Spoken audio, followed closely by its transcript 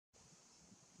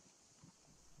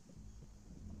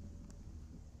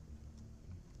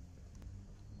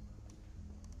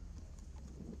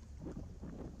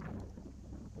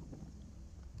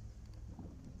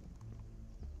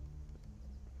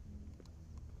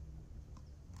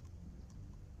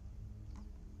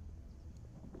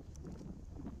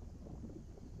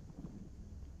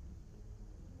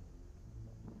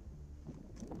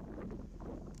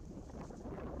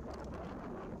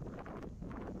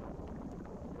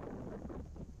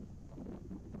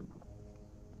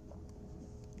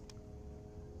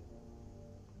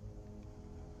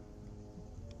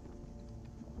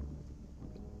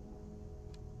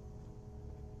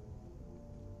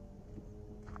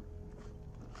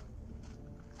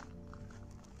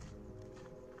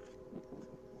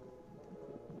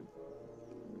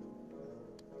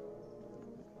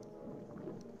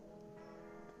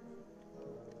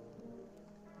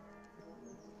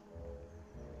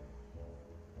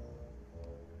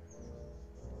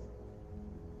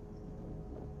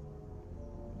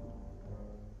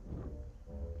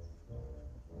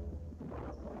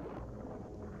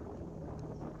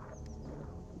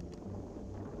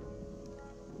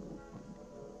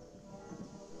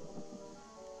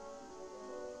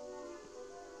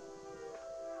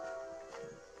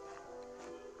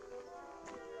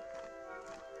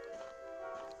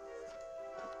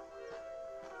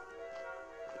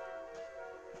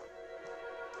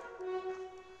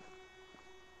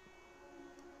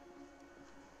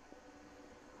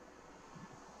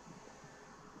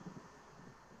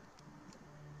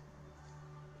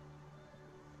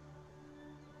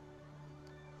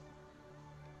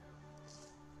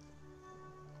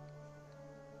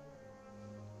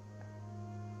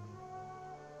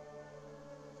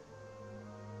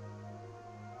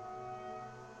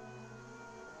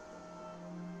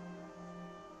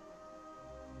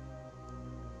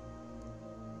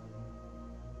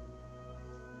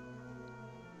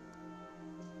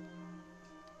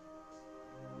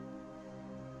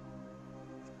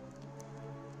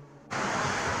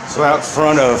So out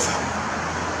front of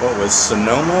what was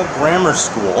Sonoma Grammar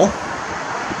School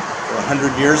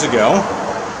 100 years ago.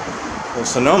 Well,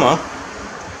 Sonoma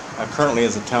currently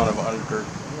is a town of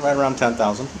right around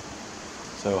 10,000.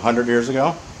 So 100 years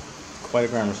ago, quite a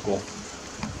grammar school.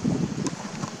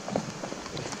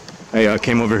 I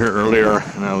came over here earlier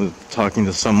and I was talking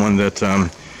to someone that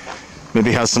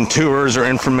maybe has some tours or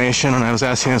information, and I was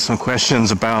asking him some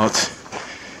questions about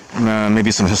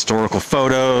maybe some historical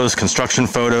photos, construction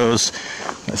photos.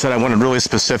 I said I wanted really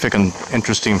specific and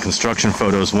interesting construction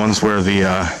photos, ones where the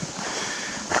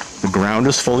ground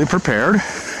is fully prepared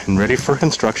and ready for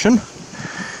construction.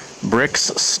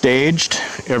 Bricks staged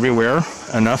everywhere,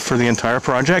 enough for the entire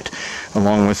project,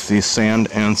 along with the sand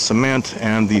and cement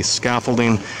and the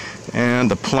scaffolding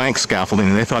and the plank scaffolding.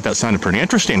 And they thought that sounded pretty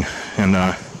interesting, and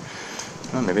well,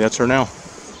 maybe that's her now.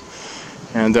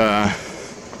 And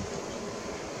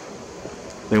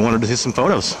they wanted to see some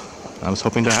photos. I was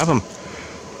hoping to have them.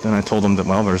 Then I told them that,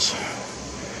 well, there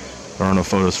are no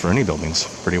photos for any buildings.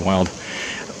 Pretty wild.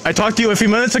 I talked to you a few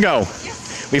minutes ago.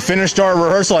 Yes. We finished our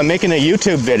rehearsal. I'm making a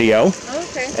YouTube video.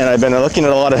 Okay. And I've been looking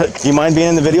at a lot of... Do you mind being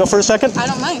in the video for a second? I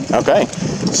don't mind. Okay.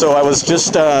 So I was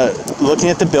just looking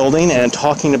at the building and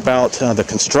talking about the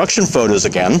construction photos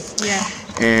again. Yeah.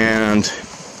 And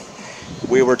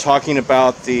we were talking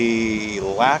about the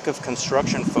lack of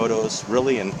construction photos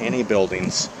really in any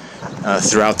buildings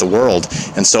throughout the world.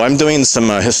 And so I'm doing some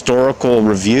historical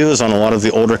reviews on a lot of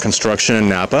the older construction in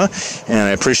Napa, and I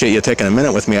appreciate you taking a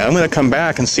minute with me. I'm going to come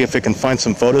back and see if we can find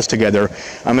some photos together.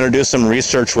 I'm going to do some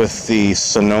research with the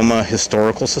Sonoma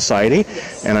Historical Society,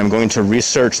 and I'm going to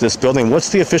research this building. What's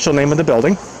the official name of the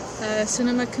building?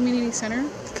 Sonoma Community Center.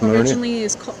 Community? Originally,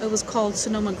 it was called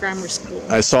Sonoma Grammar School.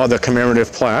 I saw the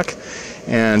commemorative plaque,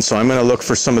 and so I'm going to look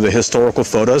for some of the historical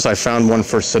photos. I found one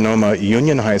for Sonoma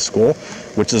Union High School,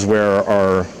 which is where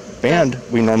our band,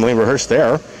 we normally rehearse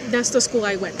there. That's the school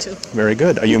I went to. Very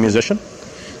good. Are you a musician?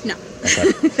 No.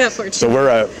 Okay. Unfortunately.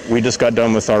 So we just got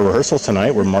done with our rehearsals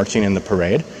tonight. We're marching in the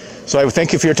parade. So I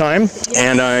thank you for your time,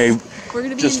 and I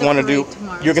just want to do.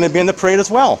 Tomorrow. You're going to be in the parade as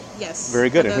well. Yes. Very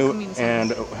good.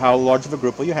 And how large of a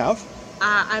group will you have?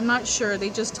 I'm not sure.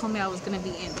 They just told me I was going to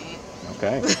be in it.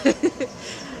 Okay.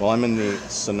 Well, I'm in the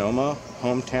Sonoma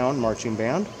hometown marching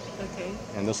band. Okay.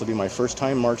 And this will be my first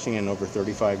time marching in over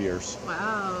 35 years.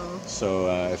 Wow. So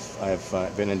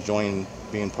I've been enjoying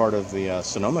being part of the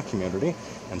Sonoma community,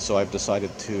 and so I've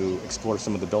decided to explore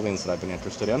some of the buildings that I've been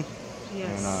interested in. Yes.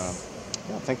 And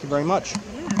yeah, thank you very much.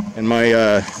 Yeah. And my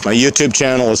YouTube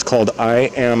channel is called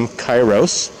I Am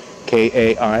Kairos,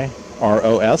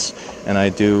 Kairos, and I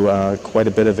do quite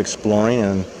a bit of exploring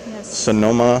in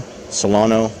Sonoma,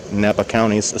 Solano, Napa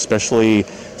counties, especially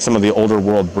some of the older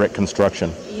world brick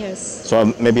construction. Yes.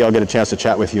 So maybe I'll get a chance to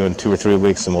chat with you in 2 or 3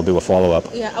 weeks, and we'll do a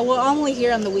follow-up. Yeah, well, I'm only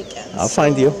here on the weekends. I'll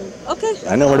find you. Okay.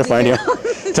 I know where to find you.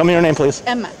 Tell me your name, please.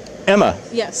 Emma. Emma.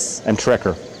 Yes. And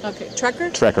Trekker. Okay.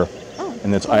 Trekker? Trekker. Oh.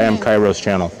 And it's I Am Kairos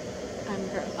channel.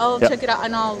 I'll check it out,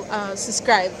 and I'll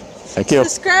subscribe. Thank you.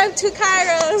 Subscribe to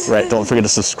Kairos. Right. Don't forget to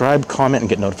subscribe, comment, and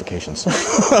get notifications.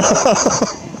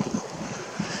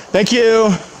 Thank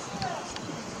you.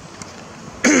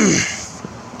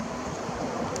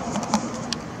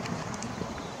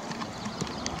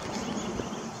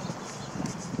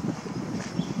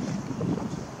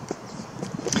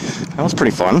 That was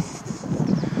pretty fun.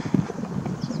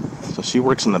 So she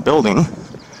works in the building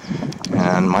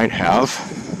and might have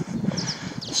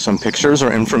some pictures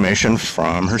or information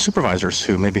from her supervisors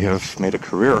who maybe have made a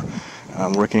career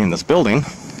working in this building.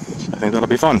 So I think that'll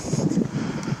be fun.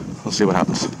 We'll see what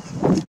happens.